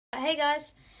Hey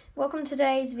guys, welcome to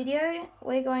today's video.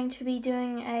 We're going to be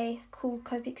doing a cool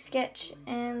Copic sketch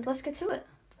and let's get to it.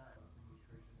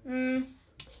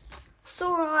 It's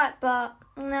alright, but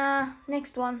nah,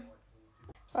 next one.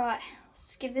 Right,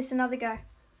 let's give this another go.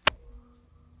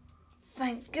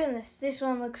 Thank goodness, this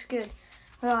one looks good.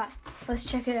 Right, let's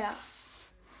check it out.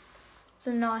 It's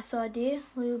a nice idea,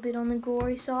 a little bit on the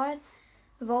gory side.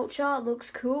 The Vulture Art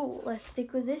looks cool, let's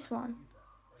stick with this one.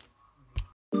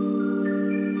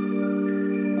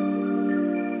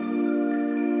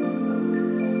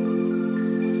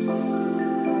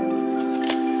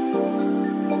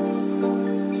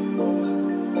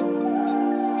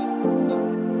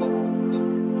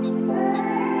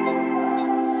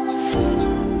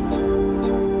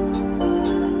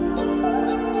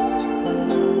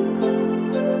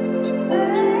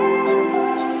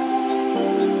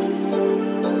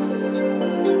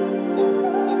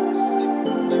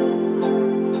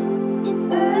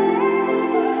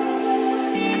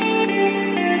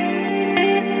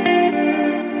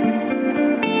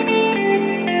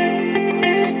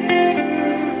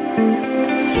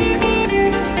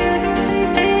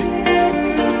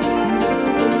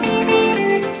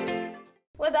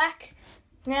 Back.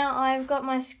 Now I've got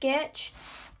my sketch.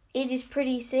 It is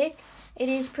pretty sick. It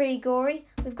is pretty gory.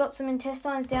 We've got some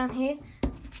intestines down here.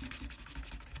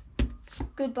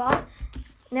 Goodbye.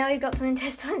 Now we've got some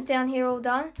intestines down here all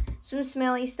done. Some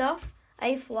smelly stuff.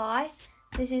 A fly.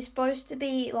 This is supposed to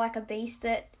be like a beast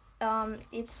that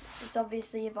it's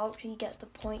obviously a vulture. You get the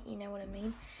point, you know what I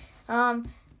mean.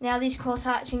 Now this cross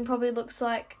hatching probably looks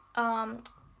like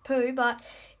poo, but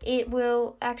it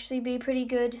will actually be pretty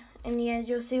good in the end.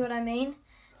 You'll see what I mean.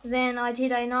 Then I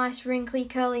did a nice wrinkly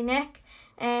curly neck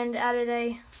and added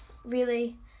a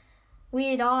really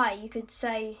weird eye, you could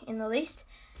say, in the least.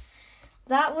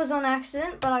 That was on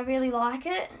accident, but I really like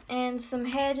it, and some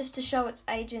hair just to show its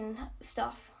age and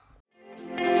stuff.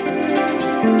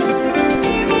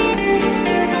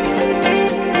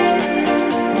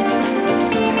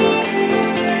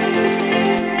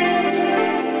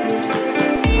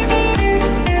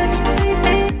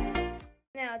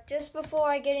 Just before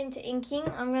I get into inking,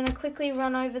 I'm going to quickly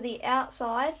run over the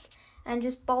outsides and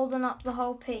just bolden up the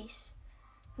whole piece.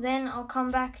 Then I'll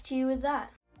come back to you with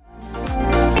that.